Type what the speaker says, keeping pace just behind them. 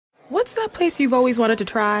What's that place you've always wanted to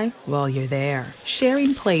try? Well, you're there,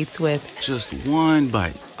 sharing plates with... Just one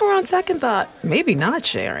bite. Or on second thought, maybe not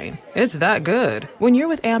sharing. It's that good. When you're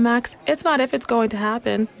with Amex, it's not if it's going to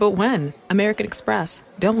happen, but when. American Express.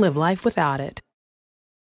 Don't live life without it.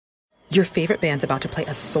 Your favorite band's about to play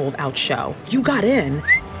a sold-out show. You got in.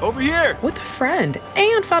 Over here! With a friend.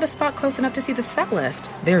 And found a spot close enough to see the set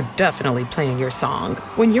list. They're definitely playing your song.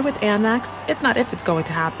 When you're with Amex, it's not if it's going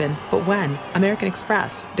to happen, but when. American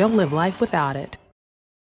Express. Don't live life without it.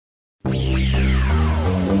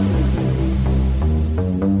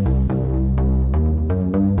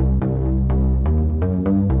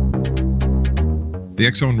 The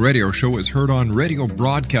X-Zone Radio Show is heard on radio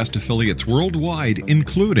broadcast affiliates worldwide,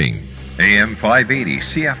 including AM 580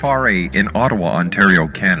 CFRA in Ottawa, Ontario,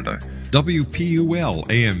 Canada,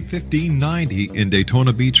 WPUL AM 1590 in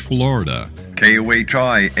Daytona Beach, Florida,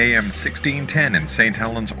 KOHI AM 1610 in St.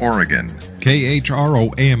 Helens, Oregon,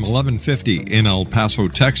 KHRO AM 1150 in El Paso,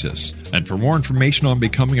 Texas. And for more information on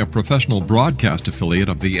becoming a professional broadcast affiliate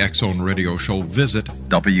of the X-Zone Radio Show, visit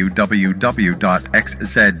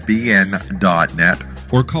www.xzbn.net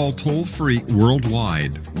or call toll-free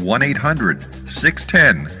worldwide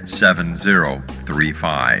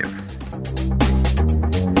 1-800-610-7035.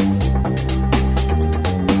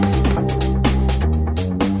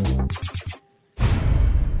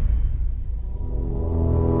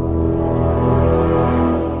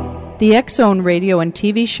 The X-Zone radio and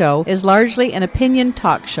TV show is largely an opinion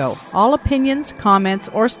talk show. All opinions, comments,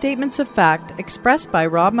 or statements of fact expressed by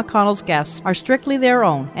Rob McConnell's guests are strictly their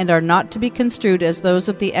own and are not to be construed as those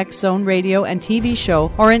of the X-Zone radio and TV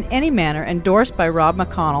show or in any manner endorsed by Rob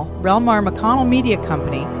McConnell, Relmar McConnell Media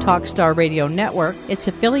Company, Talkstar Radio Network, its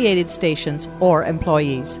affiliated stations, or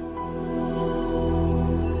employees.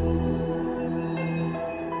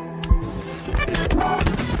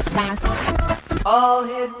 All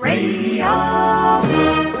Hit Radio.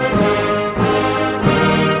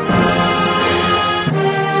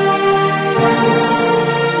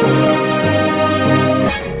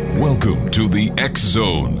 Welcome to the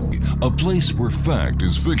X-Zone, a place where fact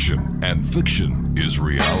is fiction and fiction is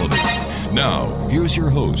reality. Now, here's your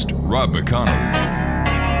host, Rob McConnell.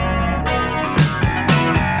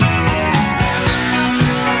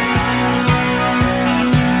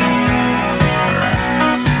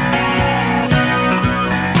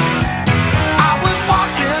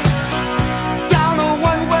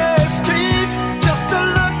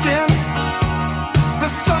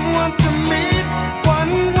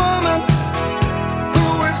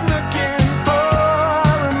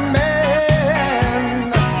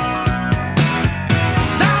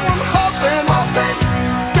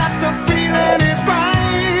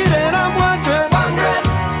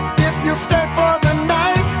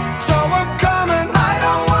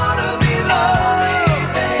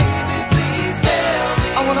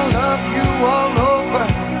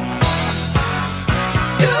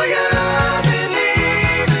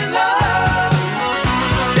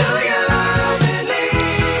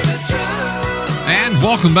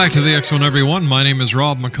 Welcome back to the X-Zone, everyone. My name is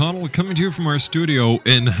Rob McConnell, coming to you from our studio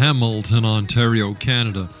in Hamilton, Ontario,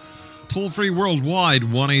 Canada. Toll-free worldwide,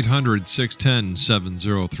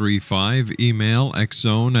 1-800-610-7035. Email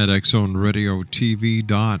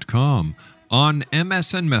xzone@xzoneradiotv.com. On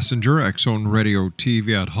MSN Messenger,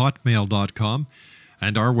 xzoneradiotv@hotmail.com.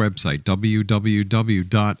 And our website,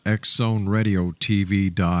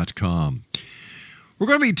 www.xzoneradiotv.com. We're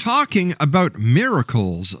going to be talking about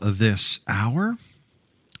miracles this hour.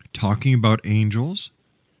 Talking about angels,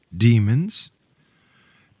 demons,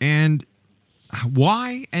 and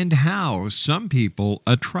why and how some people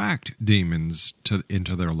attract demons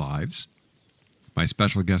into their lives. My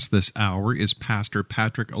special guest this hour is Pastor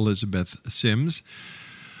Patrick Elizabeth SIMS,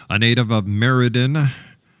 a native of Meridian,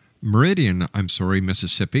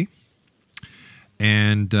 Mississippi.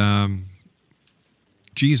 And, on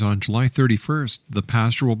July 31st, the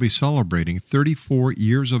pastor will be celebrating 34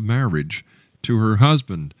 years of marriage to her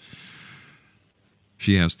husband.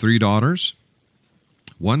 She has 3 daughters,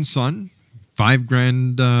 1 son, 5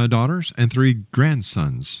 granddaughters, and 3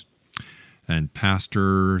 grandsons. And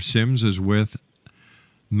Pastor Sims is with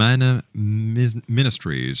Manna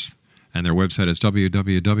Ministries, and their website is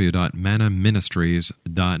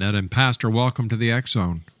www.mannaministries.net. And Pastor, welcome to the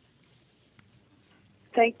X-Zone.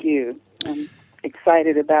 Thank you. I'm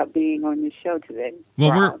excited about being on your show today.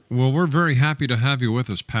 We're very happy to have you with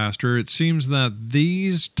us, Pastor. It seems that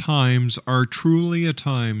these times are truly a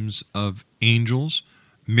times of angels,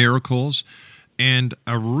 miracles, and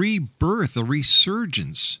a rebirth, a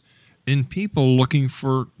resurgence in people looking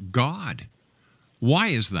for God. Why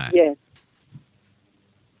is that? Yes.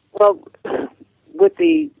 Well, with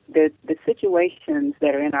the situations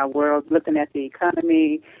that are in our world, looking at the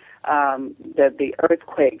economy, the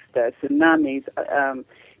earthquakes, the tsunamis,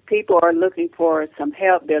 people are looking for some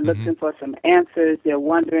help. They're looking for some answers. They're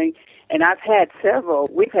wondering. And we've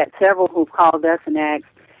had several who've called us and asked,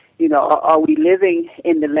 are we living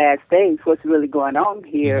in the last days? What's really going on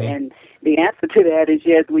here? And the answer to that is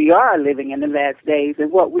yes, we are living in the last days.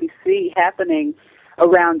 And what we see happening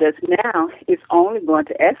around us now is only going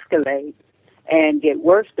to escalate and get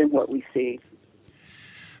worse than what we see.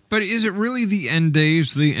 But is it really the end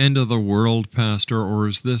days, the end of the world, Pastor, or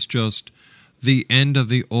is this just the end of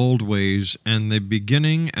the old ways and the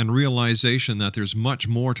beginning and realization that there's much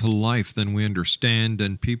more to life than we understand,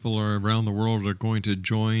 and people around the world are going to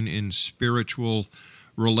join in spiritual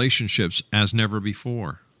relationships as never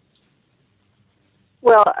before?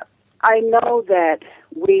 Well, I know that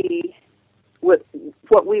what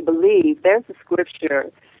we believe, there's a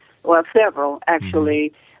scripture, well, several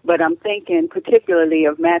actually, but I'm thinking particularly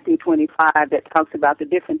of Matthew 25 that talks about the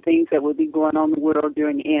different things that will be going on in the world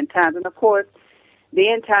during the end times. And, of course, the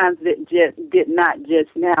end times did not just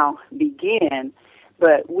now begin,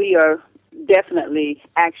 but we are definitely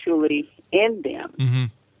actually in them.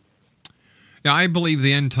 Yeah, I believe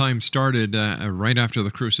the end times started right after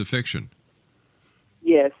the crucifixion.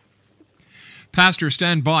 Yes. Pastor,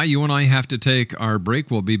 stand by. You and I have to take our break.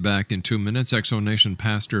 We'll be back in 2 minutes. Exo-Nation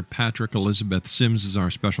Pastor Patrick Elizabeth Sims is our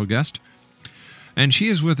special guest. And she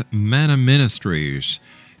is with Manna Ministries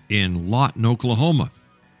in Lawton, Oklahoma.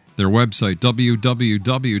 Their website,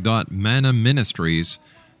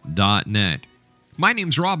 www.mannaministries.net. My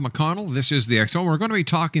name's Rob McConnell. This is the Exo. We're going to be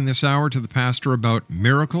talking this hour to the pastor about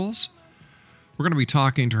miracles. We're going to be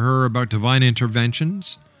talking to her about divine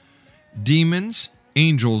interventions, demons,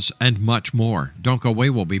 angels, and much more. Don't go away.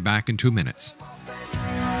 We'll be back in 2 minutes.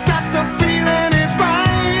 Got the feeling is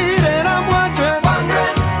right, and I'm wondering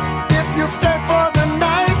if you'll stay for the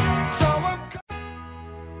night. So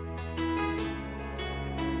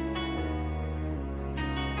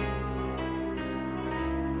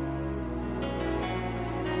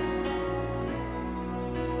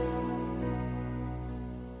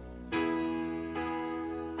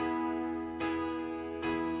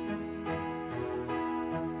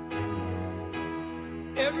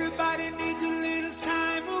everybody needs a little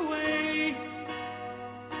time away.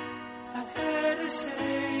 I heard her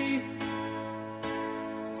say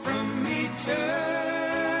from each other.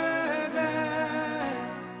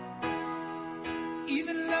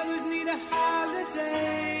 Even lovers need a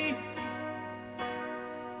holiday.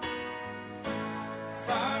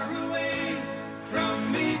 Far away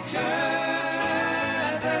from each other.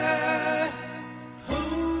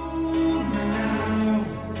 Hold me now.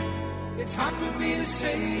 It's hard for me to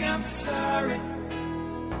say I'm sorry.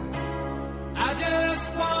 I just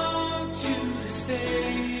want you to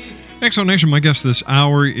stay. Exo-Nation, my guest this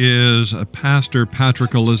hour is Pastor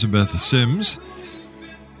Patrick Elizabeth Sims.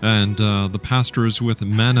 And the pastor is with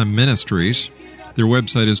Manna Ministries. Their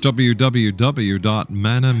website is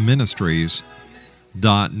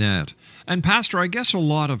www.mannaministries.net. And Pastor, I guess a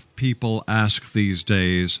lot of people ask these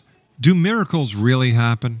days, do miracles really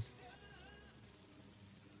happen?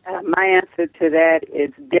 My answer to that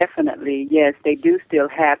is definitely yes, they do still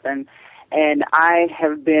happen. And I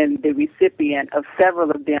have been the recipient of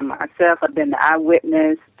several of them myself. I've been the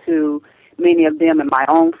eyewitness to many of them in my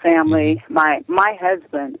own family. My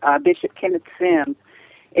husband, Bishop Kenneth Sims,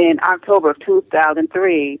 in October of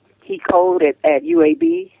 2003, he coded at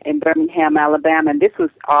UAB in Birmingham, Alabama, and this was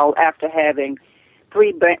all after having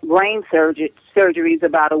 3 brain surgeries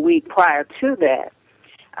about a week prior to that.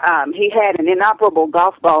 He had an inoperable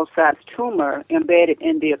golf ball-sized tumor embedded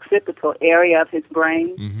in the occipital area of his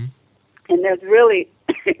brain. And there's really,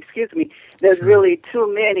 there's really too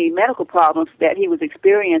many medical problems that he was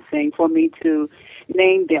experiencing for me to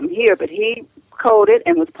name them here. But he coded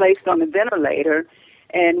and was placed on the ventilator,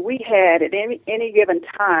 and we had at any given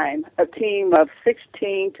time a team of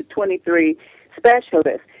 16 to 23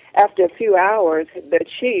 specialists. After a few hours, the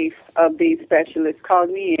chief of these specialists called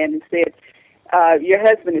me in and said, your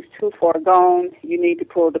husband is too far gone. You need to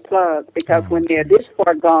pull the plug, because when they're this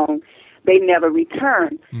far gone, they never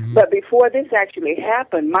return. But before this actually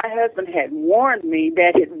happened, my husband had warned me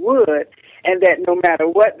that it would, and that no matter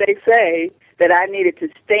what they say, that I needed to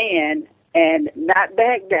stand and not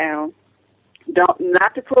back down,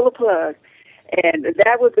 not to pull a plug. And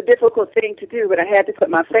that was a difficult thing to do, but I had to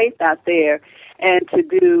put my faith out there and to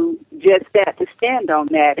do just that, to stand on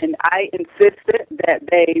that. And I insisted that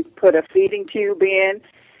they put a feeding tube in.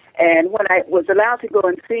 And when I was allowed to go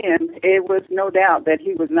and see him, it was no doubt that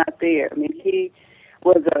he was not there. I mean, he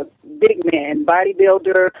was a big man,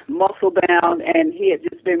 bodybuilder, muscle-bound, and he had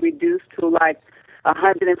just been reduced to like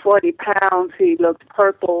 140 pounds. He looked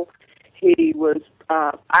purple. He was,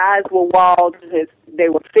 eyes were walled. They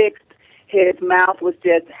were fixed. His mouth was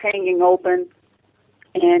just hanging open,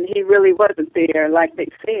 and he really wasn't there like they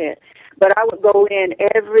said. But I would go in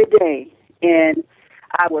every day, and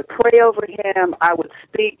I would pray over him. I would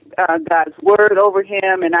speak God's word over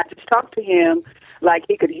him, and I just talk to him like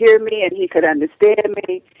he could hear me and he could understand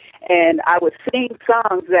me. And I would sing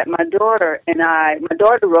songs that my daughter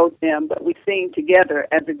wrote them, but we sing together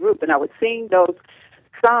as a group, and I would sing those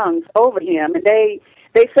songs over him. And they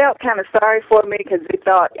felt kind of sorry for me because they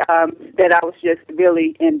thought that I was just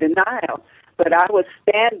really in denial. But I was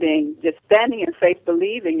standing in faith,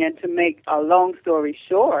 believing, and to make a long story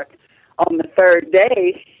short, on the third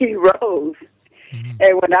day, he rose. Mm-hmm.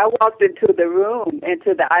 And when I walked into the room,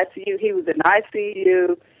 into the ICU, he was in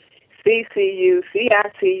ICU, CCU,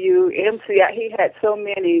 CICU, MCI. He had so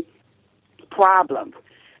many problems.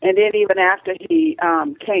 And then even after he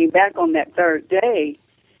came back on that third day,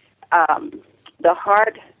 the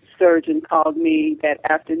heart surgeon called me that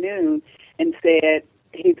afternoon and said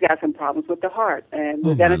he's got some problems with the heart. And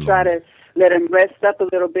we're going to try to let him rest up a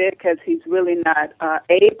little bit because he's really not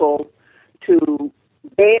able to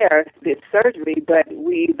bear this surgery, but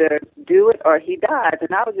we either do it or he dies.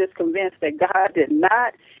 And I was just convinced that God did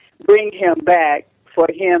not bring him back for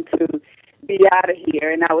him to be out of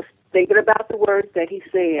here. And I was thinking about the words that he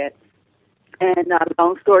said. And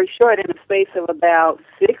long story short, in a space of about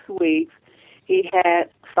 6 weeks, he had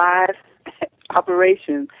 5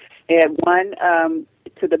 operations. He had one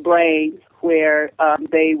to the brain where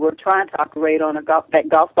they were trying to operate on that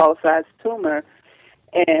golf ball-sized tumor.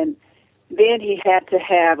 And then he had to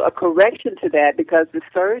have a correction to that because the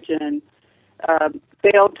surgeon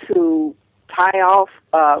failed to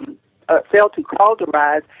failed to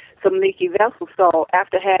cauterize some leaky vessels. So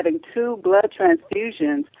after having 2 blood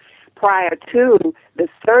transfusions prior to the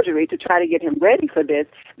surgery to try to get him ready for this,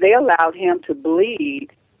 they allowed him to bleed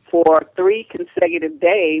for 3 consecutive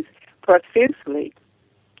days profusely.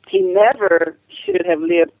 He never should have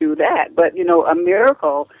lived through that. But, a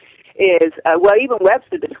miracle is, even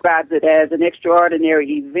Webster describes it as an extraordinary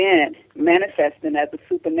event manifesting as a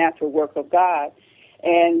supernatural work of God.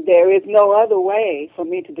 And there is no other way for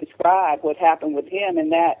me to describe what happened with him,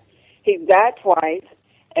 and that he's died twice,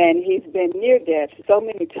 and he's been near death so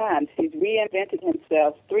many times. He's reinvented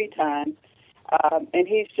himself 3 times, and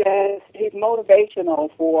he's motivational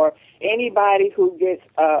for anybody who gets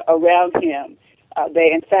around him.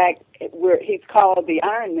 In fact, he's called the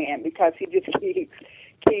Iron Man because he just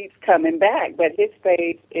keeps coming back. But his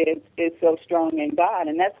faith is so strong in God,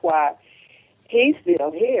 and that's why he's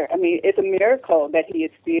still here. I mean, it's a miracle that he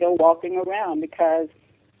is still walking around because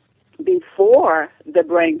before the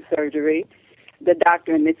brain surgery, the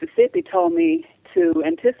doctor in Mississippi told me to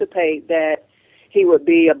anticipate that he would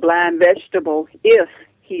be a blind vegetable if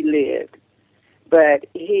he lived. But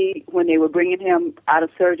when they were bringing him out of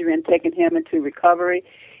surgery and taking him into recovery,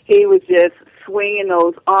 he was just swinging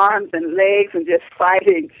those arms and legs and just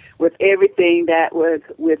fighting with everything that was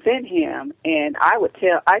within him. And I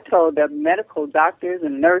told the medical doctors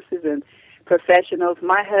and nurses and professionals,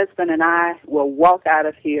 my husband and I will walk out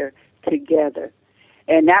of here together.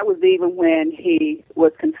 And that was even when he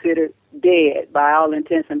was considered dead by all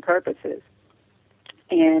intents and purposes.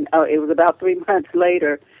 And it was about 3 months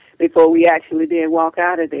later before we actually did walk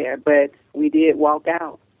out of there, but we did walk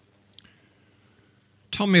out.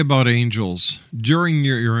 Tell me about angels. During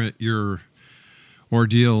your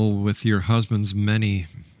ordeal with your husband's many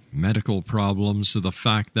medical problems, to the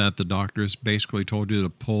fact that the doctors basically told you to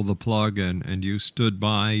pull the plug and you stood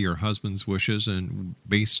by your husband's wishes and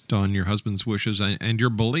based on your husband's wishes and your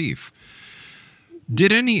belief.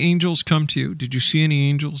 Did any angels come to you? Did you see any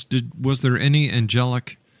angels? Was there any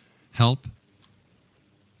angelic help?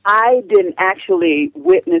 I didn't actually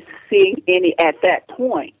witness seeing any at that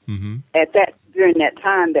point, during that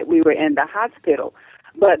time that we were in the hospital.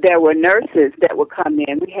 But there were nurses that would come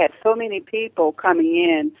in. We had so many people coming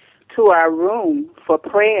in to our room for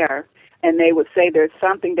prayer, and they would say there's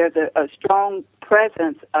a strong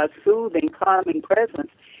presence, a soothing, calming presence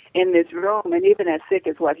in this room. And even as sick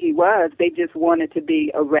as what he was, they just wanted to be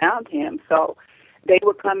around him. So they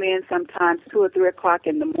would come in sometimes 2 or 3 o'clock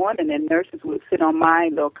in the morning, and nurses would sit on my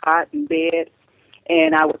little cot and bed,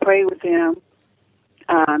 and I would pray with them,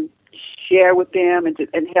 share with them,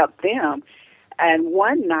 and help them. And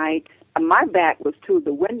one night, my back was to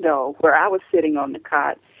the window where I was sitting on the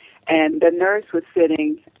cot, and the nurse was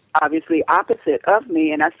sitting obviously opposite of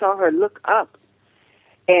me, and I saw her look up.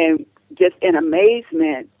 And just in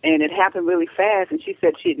amazement, and it happened really fast, and she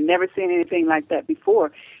said she had never seen anything like that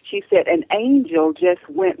before. She said, an angel just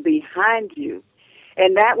went behind you.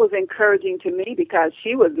 And that was encouraging to me because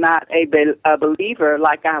she was not a believer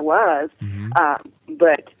like I was,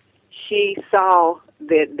 but she saw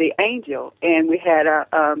the angel. And we had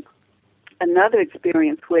another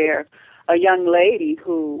experience where a young lady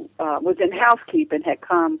who was in housekeeping had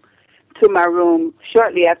come to my room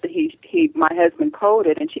shortly after my husband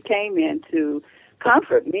coded, and she came in to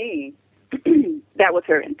comfort me. That was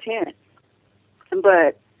her intent.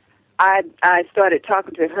 But I started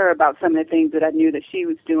talking to her about some of the things that I knew that she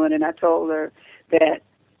was doing, and I told her that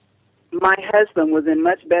my husband was in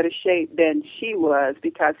much better shape than she was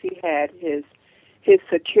because he had his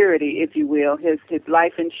security, if you will, his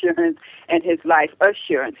life insurance and his life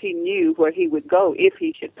assurance. He knew where he would go if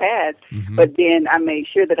he should pass, but then I made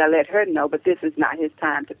sure that I let her know, but this is not his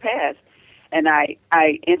time to pass. And I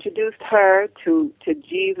introduced her to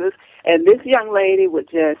Jesus, and this young lady would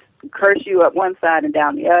just curse you up one side and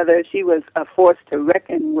down the other. She was a force to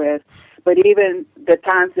reckon with. But even the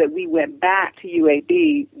times that we went back to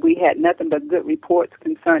UAB, we had nothing but good reports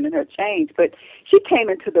concerning her change. But she came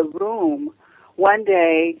into the room one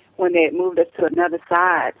day when they had moved us to another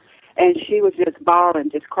side, and she was just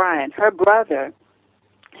bawling, just crying. Her brother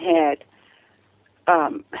had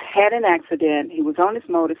an accident. He was on his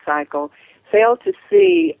motorcycle, failed to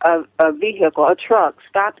see a vehicle, a truck,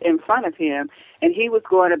 stopped in front of him, and he was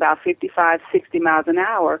going about 55, 60 miles an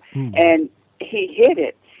hour, and he hit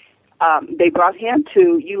it. They brought him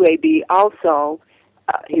to UAB also.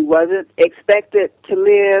 He wasn't expected to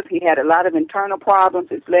live. He had a lot of internal problems.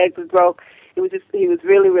 His legs were broke. He was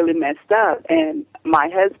really, really messed up. And my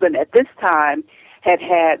husband at this time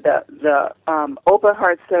had the open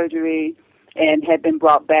heart surgery and had been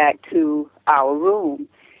brought back to our room.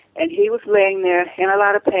 And he was laying there in a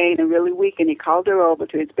lot of pain and really weak, and he called her over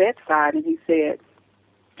to his bedside, and he said,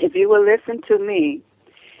 if you will listen to me,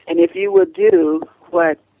 and if you will do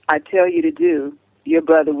what I tell you to do, your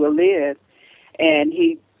brother will live. And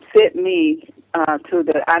he sent me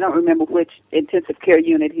to I don't remember which intensive care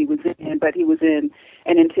unit he was in, but he was in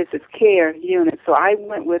an intensive care unit. So I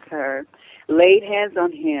went with her, laid hands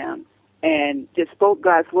on him, and just spoke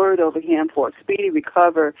God's word over him for a speedy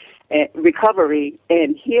recovery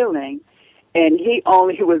and healing. And he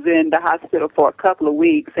only was in the hospital for a couple of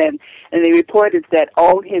weeks, and they reported that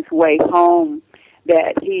on his way home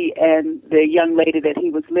that he and the young lady that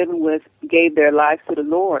he was living with gave their lives to the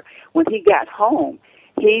Lord. When he got home,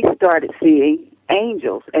 he started seeing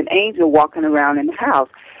angels, an angel walking around in the house.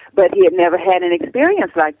 But he had never had an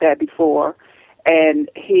experience like that before, and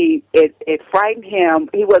it frightened him.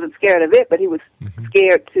 He wasn't scared of it, but he was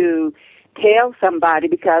scared to tell somebody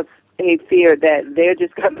because he feared that they're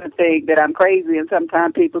just going to think that I'm crazy, and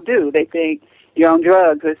sometimes people do. They think you're on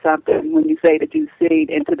drugs or something when you say that you see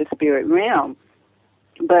into the spirit realm.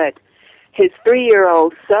 But his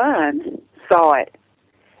 3-year-old son saw it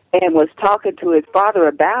and was talking to his father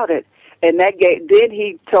about it, and then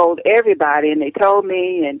he told everybody, and they told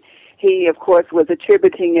me, and he, of course, was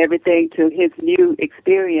attributing everything to his new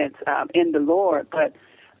experience in the Lord. But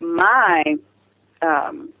my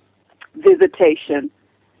visitation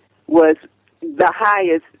was the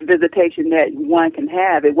highest visitation that one can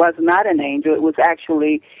have. It was not an angel. It was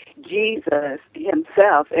actually Jesus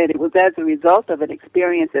himself, and it was as a result of an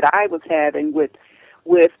experience that I was having with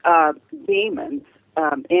demons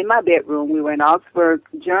in my bedroom. We were in Augsburg,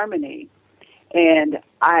 Germany, and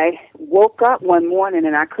I woke up one morning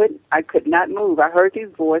and I could not move. I heard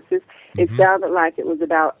these voices. It sounded like it was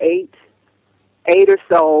about eight or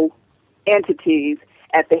so entities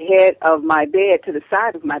at the head of my bed, to the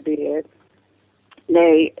side of my bed.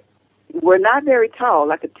 They were not very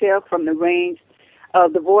tall. I could tell from the range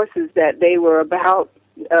of the voices that they were about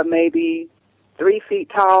maybe 3 feet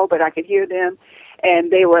tall, but I could hear them,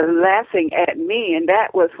 and they were laughing at me, and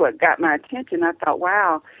that was what got my attention. I thought,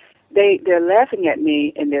 wow, they're laughing at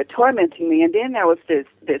me, and they're tormenting me. And then there was this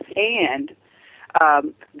hand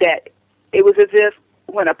that it was as if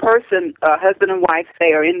when a person, a husband and wife,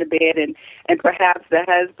 say, are in the bed, and perhaps the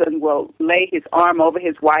husband will lay his arm over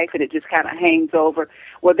his wife, and it just kind of hangs over.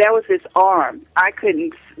 Well, there was this arm. I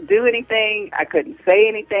couldn't do anything. I couldn't say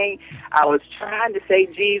anything. I was trying to say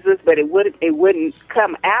Jesus, but it wouldn't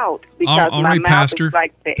come out because my mouth was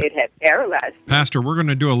like it had paralyzed me. Pastor, we're going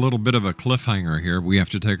to do a little bit of a cliffhanger here. We have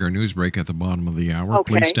to take our news break at the bottom of the hour.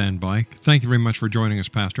 Okay. Please stand by. Thank you very much for joining us,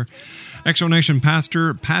 Pastor. Exonation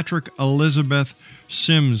Pastor Patrick Elizabeth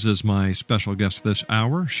SIMS is my special guest this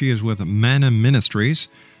hour. She is with Manna Ministries.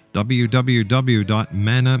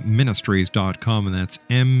 www.mannaministries.com, and that's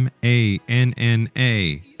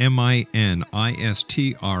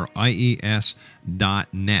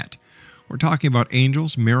MANNAMINISTRIES.net. We're talking about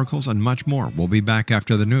angels, miracles, and much more. We'll be back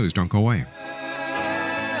after the news. Don't go away.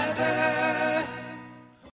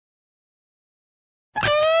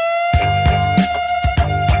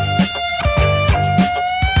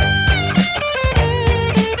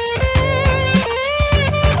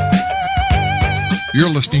 You're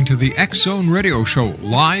listening to the X-Zone Radio Show,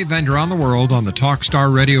 live and around the world on the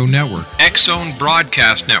Talkstar Radio Network, X-Zone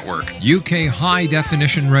Broadcast Network, UK High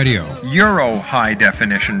Definition Radio, Euro High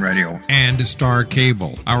Definition Radio, and Star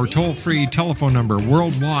Cable. Our toll-free telephone number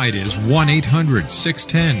worldwide is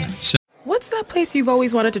 1-800-610-7. What's that place you've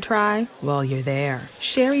always wanted to try? Well, you're there,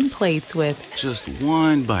 sharing plates with... Just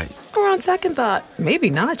one bite. Or on second thought, maybe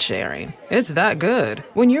not sharing. It's that good.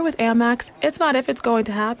 When you're with Amex, it's not if it's going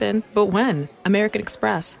to happen, but when. American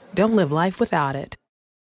Express. Don't live life without it.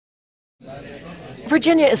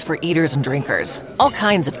 Virginia is for eaters and drinkers. All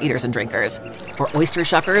kinds of eaters and drinkers. For oyster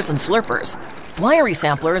shuckers and slurpers. Winery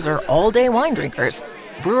samplers or all-day wine drinkers.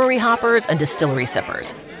 Brewery hoppers and distillery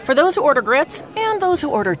sippers. For those who order grits and those who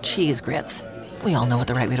order cheese grits. We all know what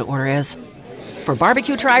the right way to order is. For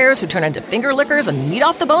barbecue triers who turn into finger lickers and meat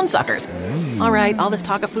off the bone suckers. All right, all this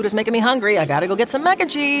talk of food is making me hungry. I gotta go get some mac and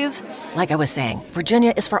cheese. Like I was saying,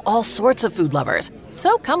 Virginia is for all sorts of food lovers.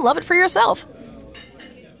 So come love it for yourself.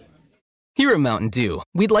 Here at Mountain Dew,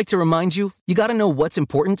 we'd like to remind you, you gotta know what's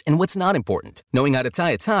important and what's not important. Knowing how to tie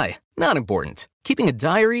a tie, not important. Keeping a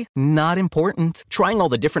diary, not important. Trying all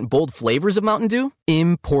the different bold flavors of Mountain Dew,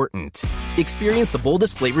 important. Experience the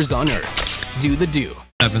boldest flavors on earth. Do the Dew.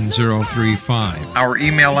 7035. Our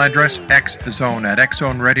email address,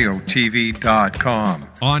 xzone@xzoneradiotv.com.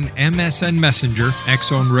 On MSN Messenger,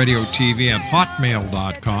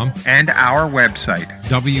 xzoneradiotv@hotmail.com. And our website,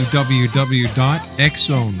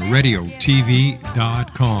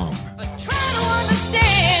 www.xzoneradiotv.com.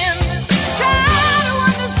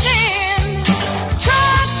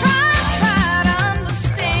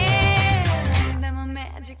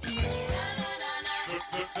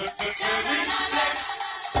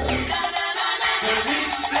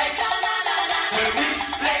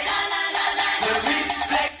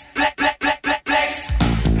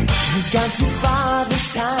 Gone too far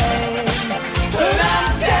this time, but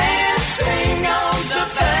I'm dancing on the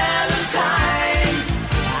Valentine.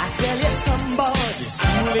 I tell you, somebody's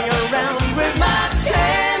fooling around with my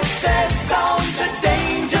chances on the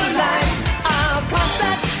danger line. I'll cross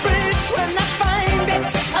that bridge when I find it.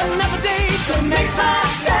 Another day to make my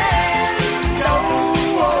stand.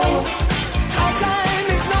 Oh, high time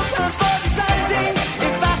is no time for deciding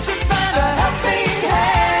if I should find a helping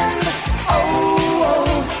hand.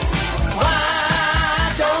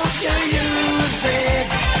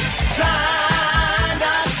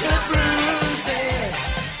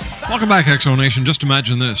 Welcome back, Exo Nation. Just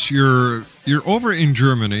imagine this. You're over in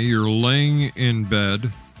Germany. You're laying in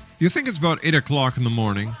bed. You think it's about 8 o'clock in the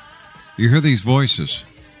morning. You hear these voices.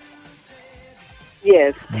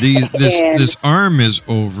 Yes. This arm is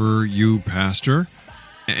over you, Pastor.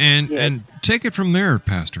 And take it from there,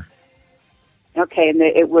 Pastor. Okay, and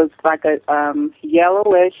it was like a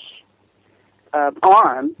yellowish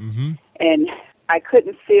arm, and I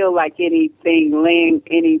couldn't feel like anything laying,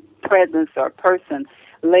 any presence or person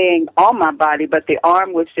laying on my body, but the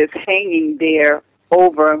arm was just hanging there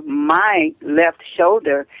over my left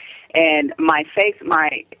shoulder, and my face,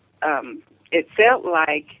 it felt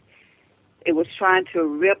like it was trying to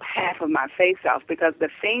rip half of my face off because the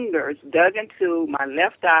fingers dug into my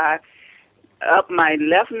left eye, up my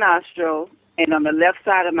left nostril, and on the left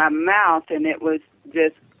side of my mouth, and it was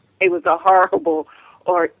a horrible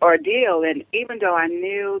ordeal. And even though I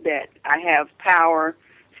knew that I have power,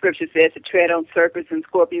 Scripture says to tread on serpents and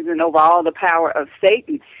scorpions and over all the power of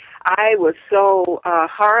Satan, I was so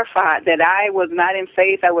horrified that I was not in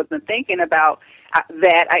faith. I wasn't thinking about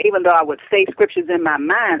that. Even though I would say Scriptures in my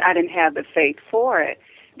mind, I didn't have the faith for it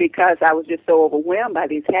because I was just so overwhelmed by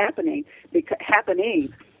these happenings.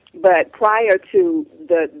 But prior to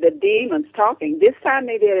the demons talking, this time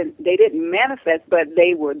they didn't manifest, but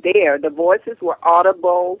they were there. The voices were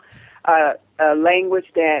audible, a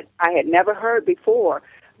language that I had never heard before.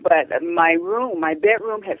 But my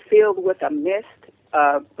bedroom had filled with a mist,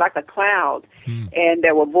 like a cloud, and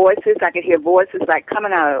there were voices. I could hear voices like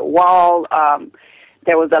coming out of the wall.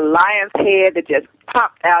 There was a lion's head that just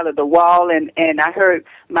popped out of the wall, and I heard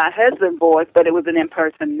my husband's voice, but it was an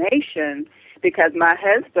impersonation because my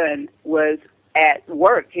husband was at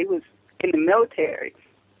work. He was in the military,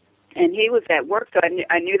 And he was at work, so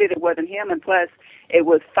I knew that it wasn't him, and plus it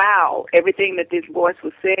was foul. Everything that this voice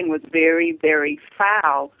was saying was very, very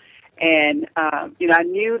foul. And, I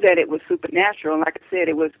knew that it was supernatural. And like I said,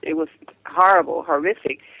 it was horrible,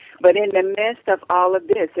 horrific. But in the midst of all of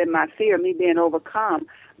this, and my fear, me being overcome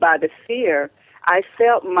by the fear, I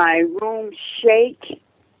felt my room shake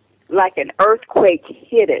like an earthquake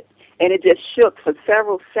hit it. And it just shook for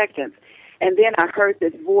several seconds. And then I heard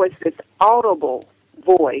this voice, this audible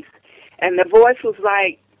voice. And the voice was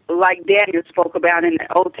like Daniel spoke about in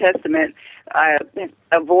the Old Testament,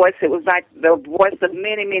 a voice that was like the voice of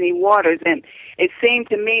many, many waters. And it seemed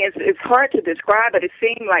to me, it's hard to describe, but it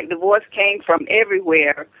seemed like the voice came from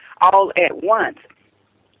everywhere all at once.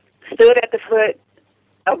 Stood at the foot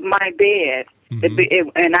of my bed,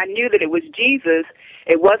 and I knew that it was Jesus.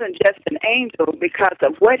 It wasn't just an angel because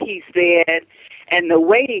of what he said and the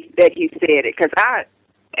way that he said it. Because I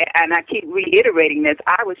keep reiterating this,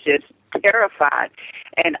 I was just terrified.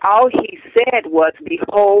 And all he said was,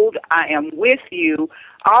 "Behold, I am with you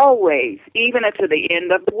always, even unto the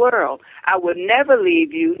end of the world. I will never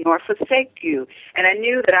leave you nor forsake you." And I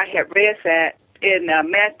knew that I had read that in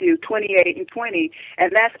Matthew 28:20,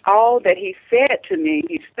 and that's all that he said to me.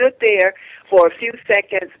 He stood there for a few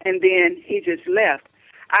seconds, and then he just left.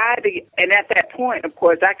 And at that point, of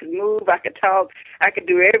course, I could move, I could talk, I could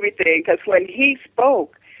do everything, because when he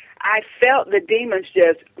spoke, I felt the demons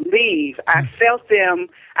just leave. I felt them,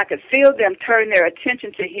 I could feel them turn their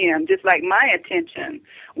attention to him, just like my attention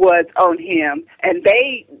was on him. And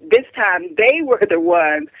this time, they were the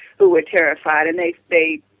ones who were terrified, and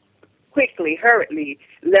they quickly, hurriedly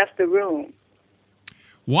left the room.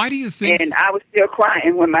 Why do you think... And I was still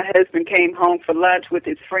crying when my husband came home for lunch with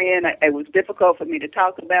his friend. It was difficult for me to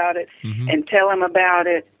talk about it and tell him about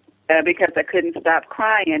it because I couldn't stop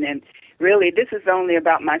crying. And really, this is only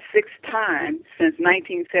about my sixth time since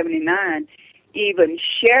 1979 even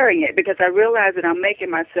sharing it, because I realize that I'm making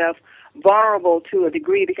myself vulnerable to a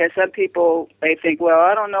degree, because some people, they think, well,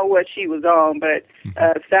 I don't know what she was on, but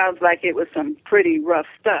sounds like it was some pretty rough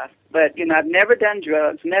stuff. But, I've never done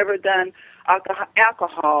drugs, never done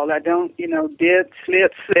alcohol. I don't, dip,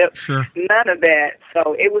 slip, sure. None of that.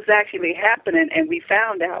 So it was actually happening, and we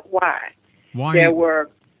found out why. Why? There were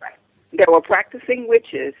practicing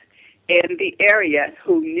witches in the area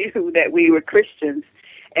who knew that we were Christians,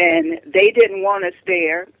 and they didn't want us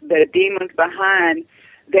there. The demons behind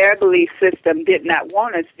their belief system did not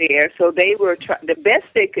want us there, so they were the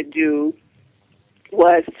best they could do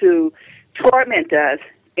was to torment us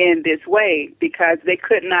in this way, because they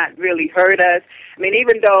could not really hurt us. I mean,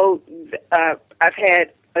 even though I've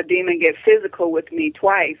had a demon get physical with me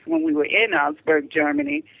twice when we were in Augsburg,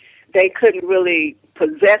 Germany, they couldn't really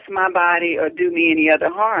possess my body or do me any other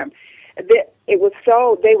harm. They were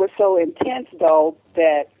so intense, though,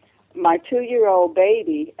 that my 2-year-old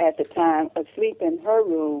baby at the time, asleep in her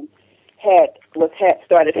room, had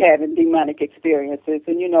started having demonic experiences.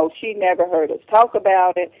 And, she never heard us talk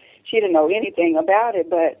about it. She didn't know anything about it.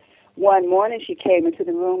 But one morning she came into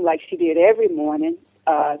the room like she did every morning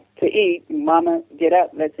to eat. "Mama, get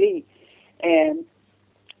up, let's eat." And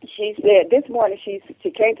she said, this morning she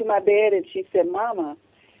came to my bed and she said, "Mama,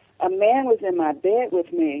 a man was in my bed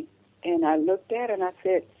with me." And I looked at her and I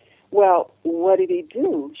said, "Well, what did he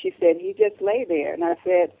do?" She said, "He just lay there." And I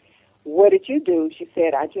said, "What did you do?" She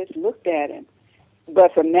said, "I just looked at him."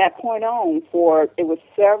 But from that point on, it was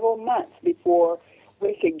several months before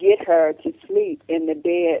we could get her to sleep in the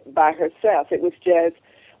bed by herself. It was just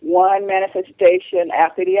one manifestation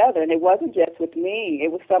after the other. And it wasn't just with me.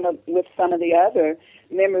 It was with some of the other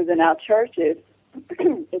members in our churches,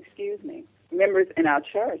 members in our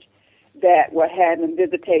church that were having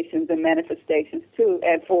visitations and manifestations too,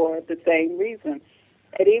 and for the same reason.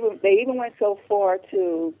 They even went so far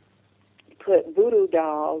to put voodoo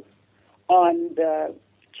dolls on the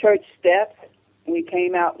church steps. We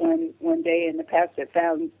came out one day and the pastor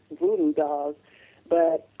found voodoo dolls.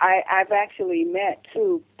 But I've actually met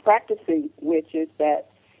 2 practicing witches that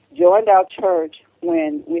joined our church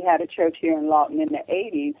when we had a church here in Lawton in the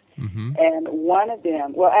 80s. And one of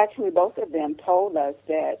them, well, actually both of them told us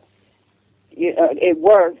that it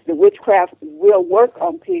works. The witchcraft will work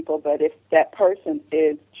on people, but if that person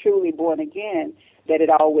is truly born again, that it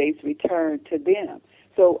always returns to them.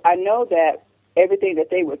 So I know that everything that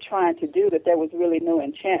they were trying to do, that there was really no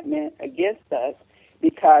enchantment against us,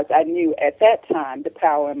 because I knew at that time the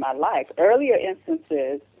power in my life. Earlier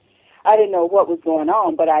instances, I didn't know what was going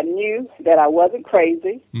on, but I knew that I wasn't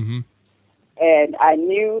crazy. And I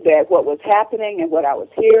knew that what was happening and what I was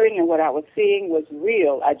hearing and what I was seeing was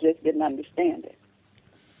real. I just didn't understand it.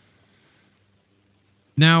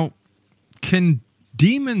 Now, can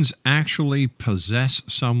demons actually possess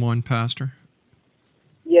someone, Pastor?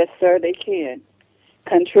 Yes, sir, they can.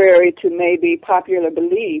 Contrary to maybe popular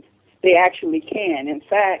belief, they actually can. In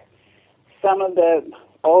fact, some of the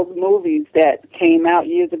old movies that came out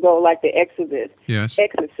years ago, like The Exorcist, Yes.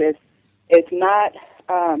 it's not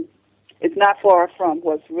far from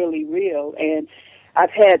what's really real. And I've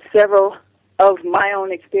had several of my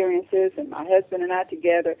own experiences, and my husband and I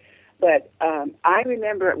together. But I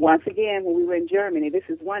remember, once again, when we were in Germany, this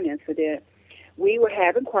is one incident. We were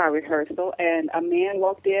having choir rehearsal, and a man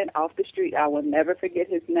walked in off the street. I will never forget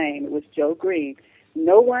his name. It was Joe Green.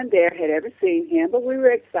 No one there had ever seen him, but we were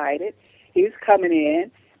excited. He was coming in,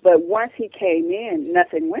 but once he came in,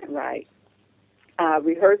 nothing went right.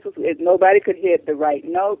 Rehearsals, nobody could hit the right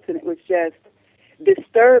notes, and it was just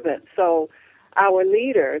disturbance. So our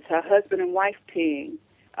leaders, our husband and wife team,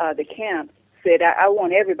 the camp, said, I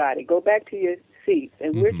want everybody, go back to your seats,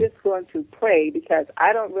 and we're just going to pray because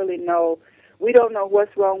I don't really know, we don't know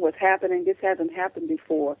what's wrong, what's happening. This hasn't happened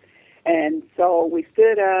before. And so we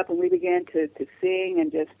stood up and we began to sing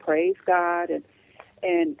and just praise God.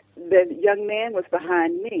 And the young man was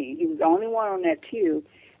behind me. He was the only one on that pew,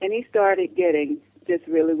 and he started getting just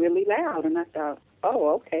really, really loud. And I thought, oh,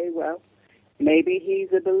 okay, well, maybe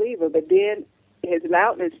he's a believer. But then his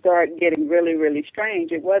loudness started getting really, really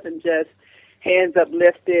strange. It wasn't just hands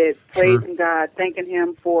uplifted, praising God, thanking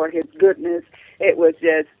Him for His goodness. It was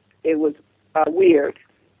weird.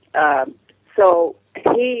 So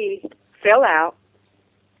he fell out,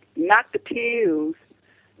 knocked the pews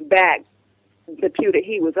back, the pew that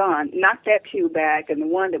he was on, knocked that pew back, and the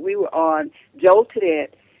one that we were on jolted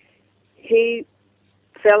it. He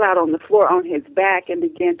fell out on the floor on his back and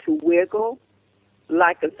began to wiggle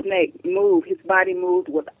like a snake, his body moved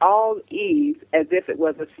with all ease as if it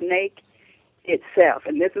was a snake itself.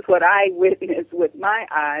 And this is what I witnessed with my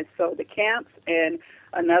eyes. So the camps and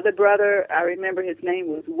another brother, I remember his name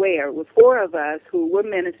was Ware. It was four of us who were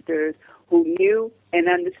ministers who knew and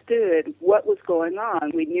understood what was going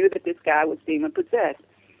on. We knew that this guy was demon-possessed.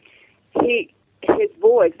 His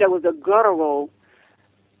voice, there was a guttural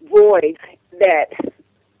voice that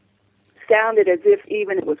sounded as if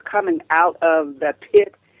even it was coming out of the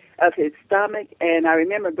pit of his stomach. And I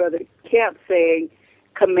remember Brother Kemp saying,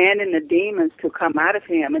 commanding the demons to come out of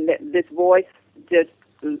him, and this voice just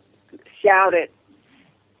shouted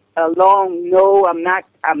along, no, I'm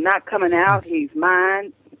not coming out, he's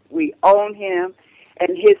mine, we own him.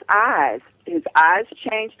 And his eyes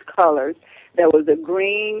changed colors. There was a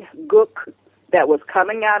green gook that was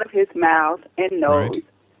coming out of his mouth and nose. Right.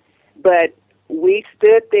 But we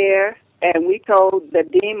stood there and we told the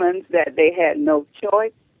demons that they had no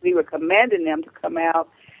choice. We were commanding them to come out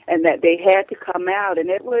and that they had to come out. And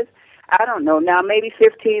it was, I don't know, now maybe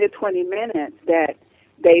 15 to 20 minutes that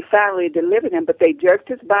they finally delivered him, but they jerked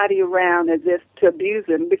his body around as if to abuse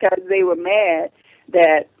him because they were mad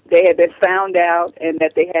that they had been found out and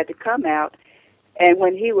that they had to come out. And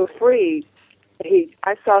when he was free,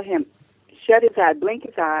 I saw him shut his eyes, blink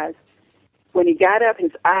his eyes. When he got up,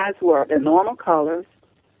 his eyes were the normal colors.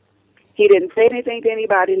 He didn't say anything to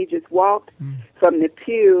anybody. He just walked from the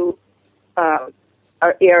pew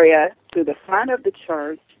area to the front of the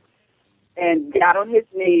church and got on his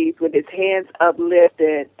knees with his hands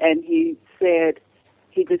uplifted, and he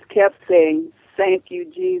just kept saying, thank you,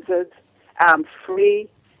 Jesus. I'm free,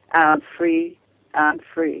 I'm free, I'm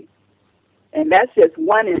free. And that's just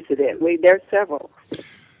one incident. There's several.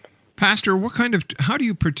 Pastor, how do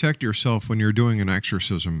you protect yourself when you're doing an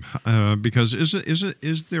exorcism? Because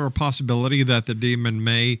is there a possibility that the demon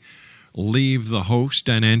may leave the host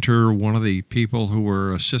and enter one of the people who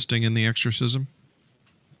were assisting in the exorcism?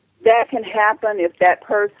 That can happen if that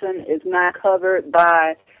person is not covered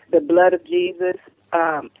by the blood of Jesus.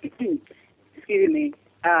 Excuse me.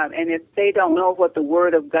 And if they don't know what the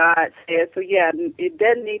Word of God says. So, yeah, it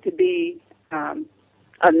doesn't need to be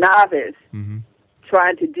a novice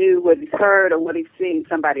trying to do what he's heard or what he's seen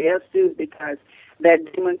somebody else do, because that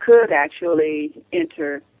demon could actually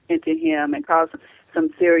enter into him and cause some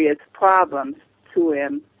serious problems to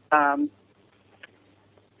him.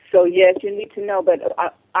 So, yes, you need to know, but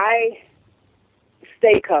I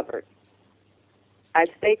stay covered. I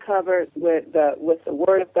stay covered with the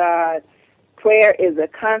Word of God. Prayer is a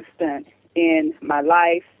constant in my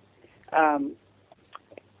life.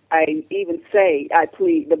 I even say I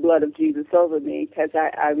plead the blood of Jesus over me, because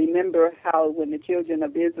I remember how when the children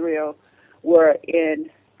of Israel were in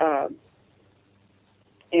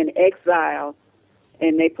exile,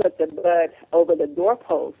 and they put the blood over the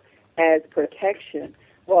doorpost as protection.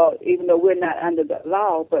 Well, even though we're not under the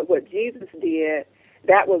law, but what Jesus did,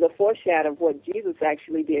 that was a foreshadow of what Jesus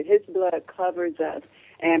actually did. His blood covers us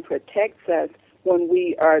and protects us when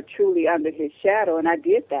we are truly under his shadow, and I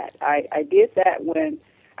did that. I did that when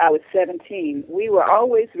I was 17. We were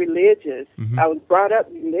always religious. Mm-hmm. I was brought up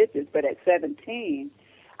religious, but at 17,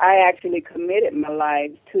 I actually committed my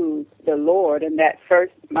life to the Lord, and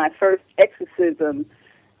my first exorcism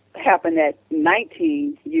happened at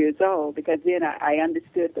 19 years old, because then I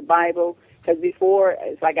understood the Bible, because before,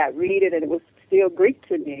 as I got read it, and it was still Greek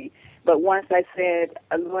to me. But once I said,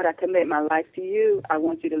 Lord, I commit my life to you, I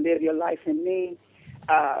want you to live your life in me,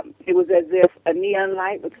 it was as if a neon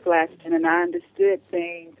light was flashing, and I understood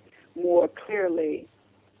things more clearly.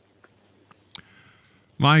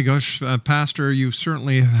 My gosh, Pastor, you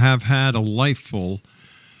certainly have had a life full.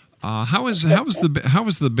 How is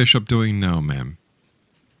the bishop doing now, ma'am?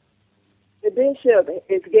 The bishop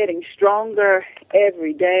is getting stronger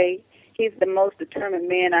every day. He's the most determined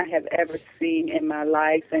man I have ever seen in my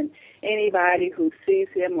life, and anybody who sees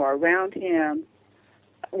him or around him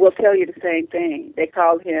will tell you the same thing. They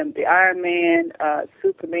call him the Iron Man,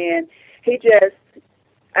 Superman.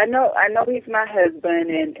 I know he's my husband,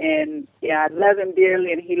 and I love him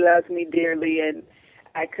dearly, and he loves me dearly, and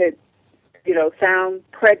I could, sound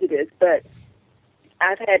prejudiced, but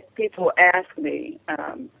I've had people ask me,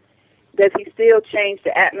 does he still change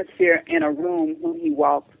the atmosphere in a room when he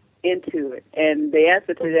walks into it? And the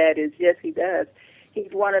answer to that is yes, he does.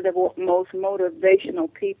 He's one of the most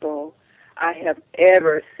motivational people I have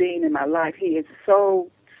ever seen in my life. He is so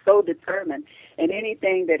determined. And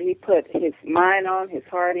anything that he put his mind on, his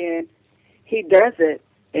heart in, he does it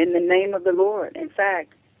in the name of the Lord. In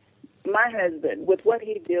fact, my husband, with what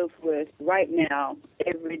he deals with right now,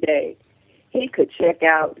 every day, he could check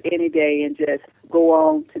out any day and just go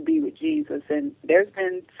on to be with Jesus. And there's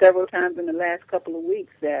been several times in the last couple of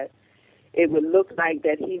weeks that it would look like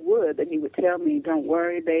that he would, and he would tell me, don't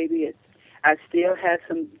worry, baby, I still have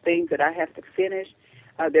some things that I have to finish.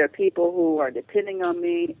 There are people who are depending on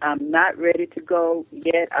me. I'm not ready to go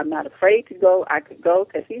yet. I'm not afraid to go. I could go,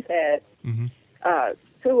 because he's had 2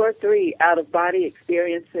 or 3 out-of-body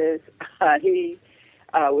experiences. He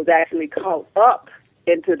was actually called up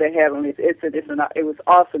into the heavenlies. It was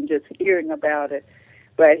awesome just hearing about it.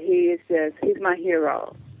 But he's my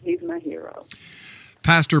hero. He's my hero.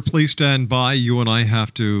 Pastor, please stand by. You and I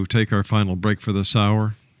have to take our final break for this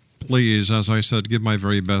hour. Please, as I said, give my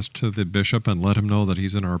very best to the bishop and let him know that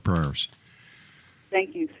he's in our prayers.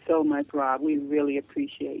 Thank you so much, Rob. We really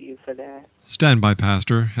appreciate you for that. Stand by,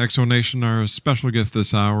 Pastor. Exonation, our special guest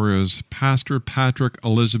this hour is Pastor Patrick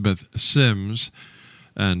Elizabeth Sims,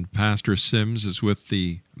 and Pastor Sims is with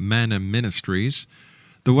the Manna Ministries.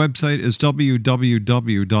 The website is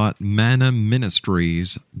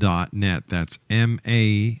www.mannaministries.net. That's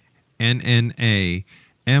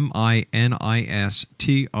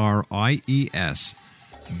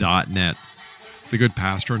MANNAMINISTRIES.net. The good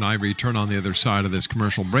pastor and I return on the other side of this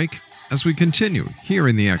commercial break as we continue here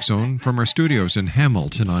in the X Zone from our studios in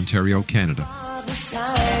Hamilton, Ontario, Canada.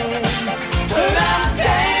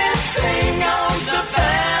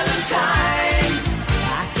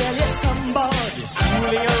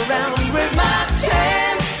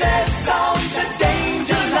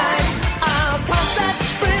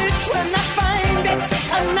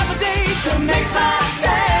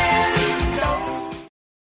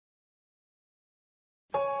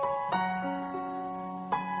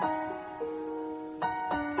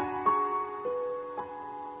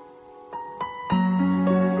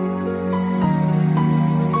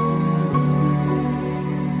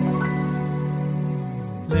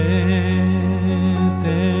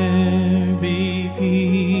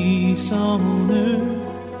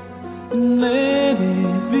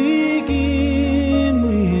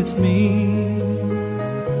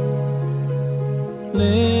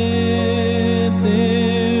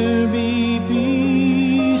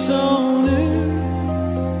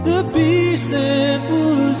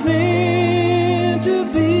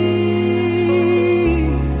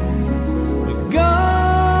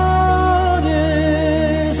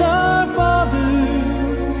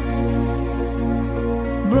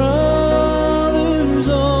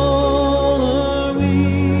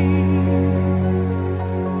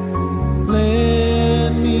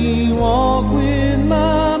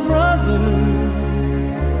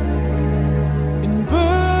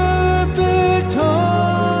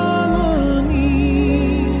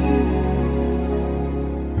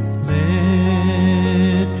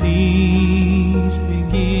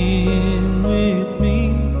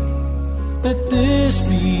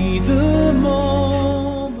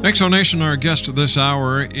 Exonation, our guest this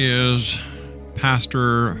hour is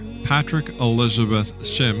Pastor Patrick Elizabeth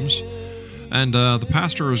Sims. And the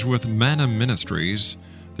pastor is with Manna Ministries.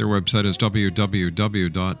 Their website is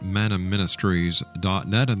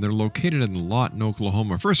www.mannaministries.net, and they're located in Lawton,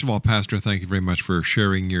 Oklahoma. First of all, Pastor, thank you very much for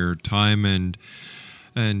sharing your time and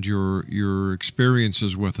your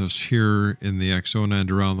experiences with us here in the X Zone and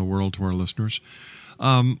around the world to our listeners.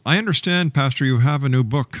 I understand, Pastor, you have a new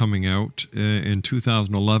book coming out in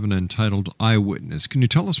 2011 entitled Eyewitness. Can you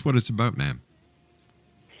tell us what it's about, ma'am?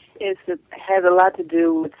 It has a lot to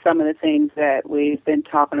do with some of the things that we've been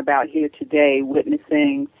talking about here today,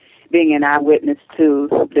 witnessing, being an eyewitness to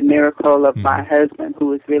the miracle of my husband,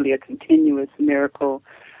 who is really a continuous miracle.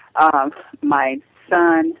 My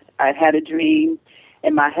son, I had a dream,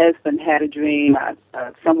 and my husband had a dream.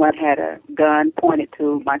 Someone had a gun pointed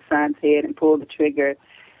to my son's head and pulled the trigger,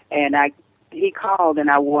 and he called,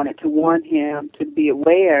 and I wanted to warn him to be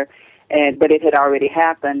aware. But it had already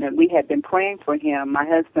happened, and we had been praying for him. My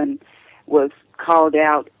husband was called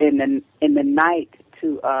out in the night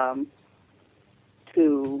to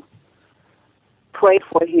pray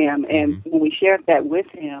for him, and when we shared that with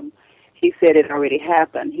him, he said it already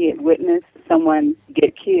happened. He had witnessed someone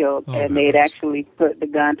get killed, and they had actually put the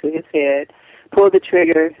gun to his head, pulled the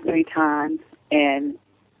trigger 3 times, and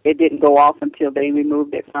it didn't go off until they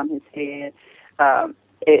removed it from his head.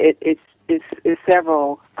 It's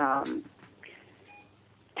several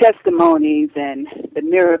testimonies and the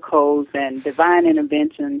miracles and divine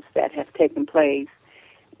interventions that have taken place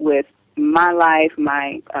with my life,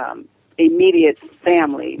 my immediate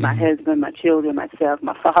family, my husband, my children, myself,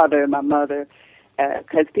 my father, my mother,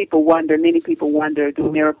 because many people wonder, do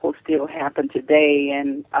miracles still happen today?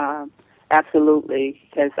 And absolutely,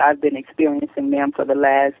 because I've been experiencing them for the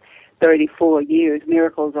last 34 years.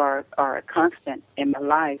 Miracles are a constant in my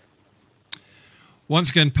life. Once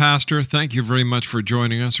again, Pastor, thank you very much for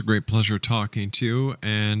joining us. A great pleasure talking to you.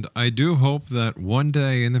 And I do hope that one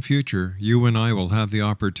day in the future, you and I will have the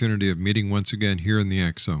opportunity of meeting once again here in the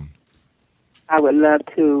X Zone. I would love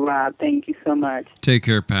to, Rob. Thank you so much. Take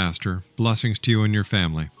care, Pastor. Blessings to you and your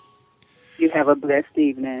family. You have a blessed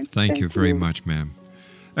evening. Thank you very much, ma'am.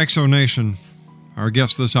 X Zone Nation, our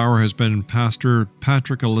guest this hour has been Pastor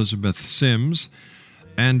Patrick Elizabeth Sims,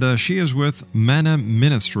 and she is with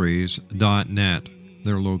MannaMinistries.net.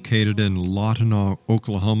 They're located in Lawton,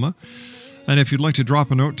 Oklahoma. And if you'd like to drop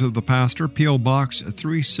a note to the pastor, P.O. Box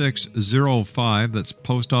 3605, that's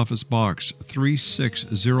Post Office Box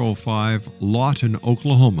 3605, Lawton,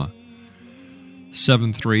 Oklahoma,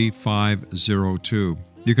 73502.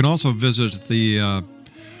 You can also visit the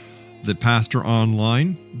pastor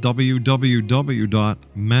online,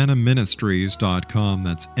 www.mannaministries.com.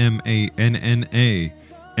 That's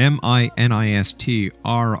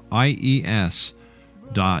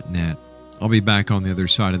MannaMinistries.net. I'll be back on the other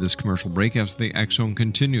side of this commercial break as the X Zone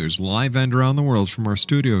continues, live and around the world from our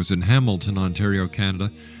studios in Hamilton, Ontario,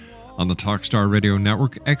 Canada, on the Talkstar Radio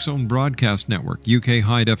Network, X Zone Broadcast Network, UK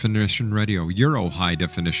High Definition Radio, Euro High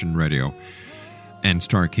Definition Radio, and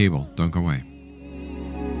Star Cable. Don't go away.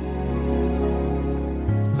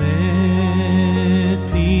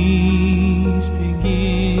 Let peace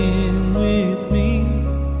begin with me.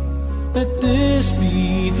 Let this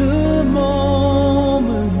be the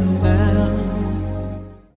moment now.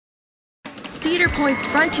 Cedar Point's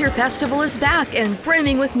Frontier Festival is back and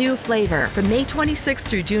brimming with new flavor. From May 26th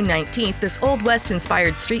through June 19th, this Old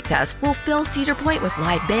West-inspired street fest will fill Cedar Point with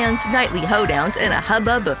live bands, nightly hoedowns, and a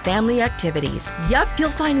hubbub of family activities. Yup,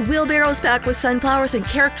 you'll find wheelbarrows packed with sunflowers and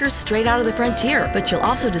characters straight out of the frontier, but you'll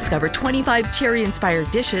also discover 25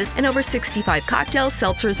 cherry-inspired dishes and over 65 cocktails,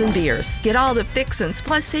 seltzers, and beers. Get all the fixins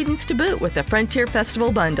plus savings to boot with the Frontier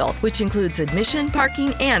Festival Bundle, which includes admission,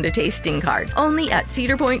 parking, and a tasting card. Only at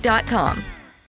cedarpoint.com.